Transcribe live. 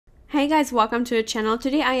Hey guys, welcome to the channel.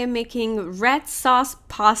 Today I am making red sauce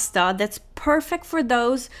pasta that's perfect for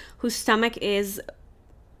those whose stomach is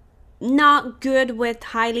not good with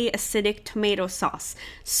highly acidic tomato sauce.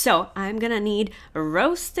 So I'm gonna need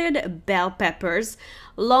roasted bell peppers,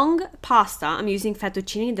 long pasta. I'm using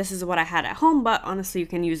fettuccine. This is what I had at home, but honestly you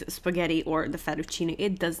can use spaghetti or the fettuccine.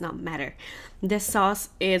 It does not matter. This sauce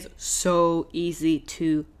is so easy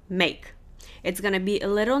to make. It's gonna be a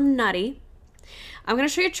little nutty. I'm going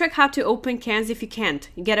to show you a trick how to open cans if you can't.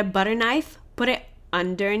 You get a butter knife, put it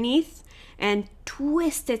underneath, and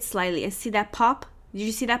twist it slightly. And see that pop? Did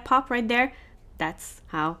you see that pop right there? That's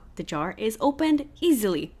how the jar is opened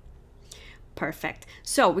easily. Perfect.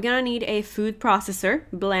 So we're going to need a food processor,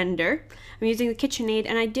 blender. I'm using the KitchenAid,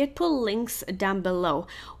 and I did put links down below.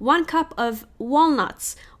 1 cup of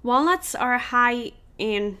walnuts. Walnuts are high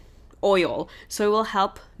in oil, so it will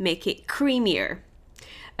help make it creamier.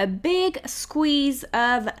 A big squeeze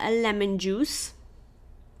of lemon juice.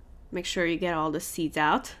 Make sure you get all the seeds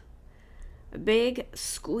out. A big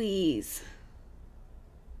squeeze.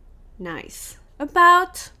 Nice.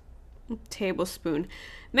 About a tablespoon.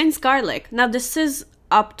 Minced garlic. Now this is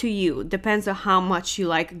up to you. Depends on how much you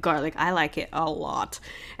like garlic. I like it a lot.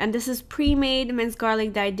 And this is pre-made minced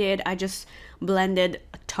garlic that I did. I just blended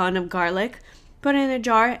a ton of garlic, put it in a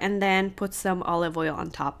jar, and then put some olive oil on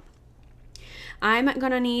top. I'm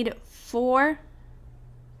gonna need 4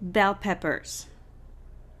 bell peppers.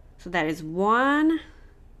 So that is 1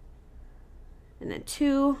 and then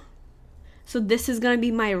 2. So this is gonna be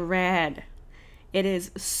my red. It is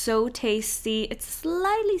so tasty. It's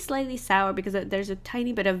slightly sour because there's a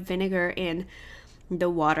tiny bit of vinegar in the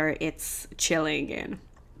water it's chilling in.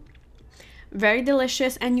 Very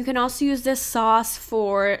delicious, and you can also use this sauce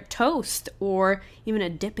for toast or even a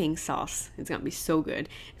dipping sauce. It's gonna be so good.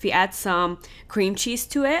 If you add some cream cheese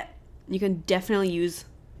to it, you can definitely use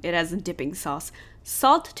it as a dipping sauce.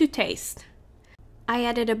 Salt to taste. I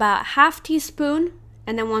added about ½ teaspoon,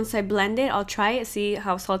 and then once I blend it, I'll try it, see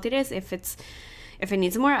how salty it is. If it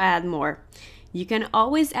needs more, I add more. You can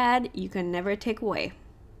always add, you can never take away.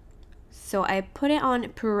 So I put it on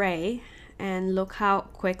puree, and look how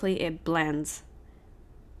quickly it blends.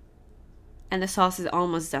 And the sauce is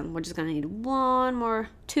almost done. We're just gonna need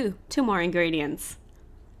two more ingredients.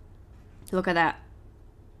 Look at that.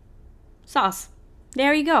 Sauce.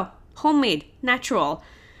 There you go. Homemade, natural,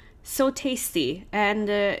 so tasty.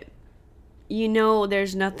 And you know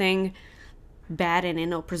there's nothing bad in it,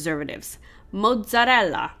 no preservatives.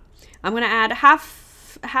 Mozzarella. I'm gonna add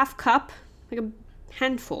half cup, like a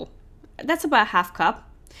handful. That's about ½ cup.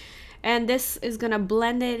 And this is gonna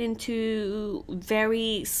blend it into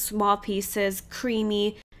very small pieces,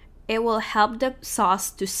 creamy. It will help the sauce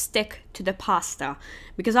to stick to the pasta,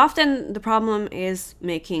 because often the problem is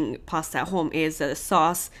making pasta at home is that the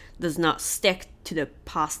sauce does not stick to the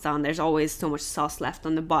pasta and there's always so much sauce left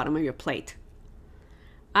on the bottom of your plate.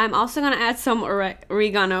 I'm also gonna add some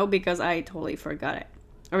oregano because I totally forgot it.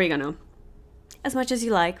 Oregano. As much as you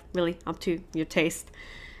like, really up to your taste.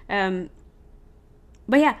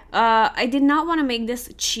 But yeah, I did not want to make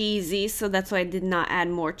this cheesy, so that's why I did not add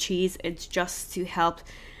more cheese. It's just to help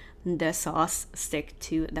the sauce stick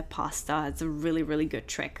to the pasta. It's a really good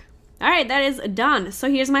trick. All right, that is done. So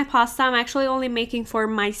here's my pasta. I'm actually only making for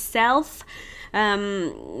myself.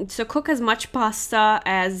 So cook as much pasta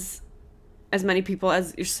as many people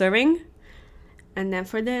as you're serving. And then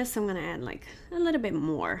for this, I'm gonna add like a little bit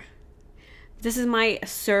more. This is my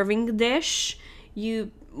serving dish.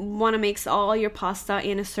 You want to mix all your pasta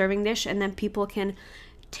in a serving dish, and then people can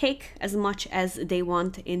take as much as they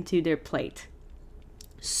want into their plate.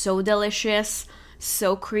 So delicious,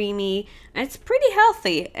 so creamy, and it's pretty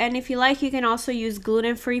healthy. And if you like, you can also use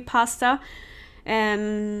gluten-free pasta.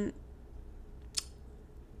 What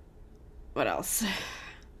else?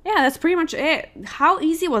 Yeah, that's pretty much it. How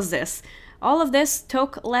easy was this? All of this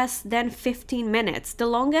took less than 15 minutes. The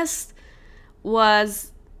longest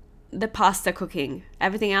was the pasta cooking.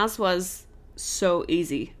 Everything else was so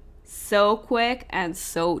easy, so quick, and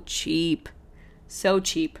so cheap. So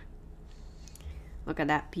cheap. Look at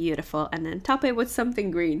that, beautiful. And then top it with something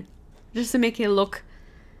green just to make it look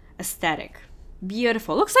aesthetic.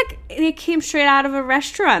 Beautiful. Looks like it came straight out of a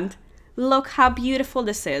restaurant. Look how beautiful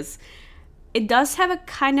this is. It does have a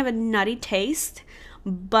kind of a nutty taste,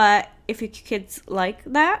 but if your kids like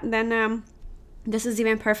that, then this is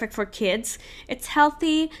even perfect for kids. It's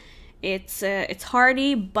healthy. It's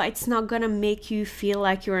hearty, but it's not gonna make you feel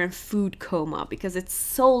like you're in food coma because it's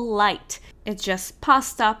so light. It's just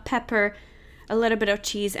pasta, pepper, a little bit of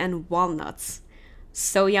cheese, and walnuts.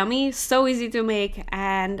 So yummy, so easy to make,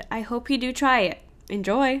 and I hope you do try it.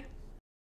 Enjoy!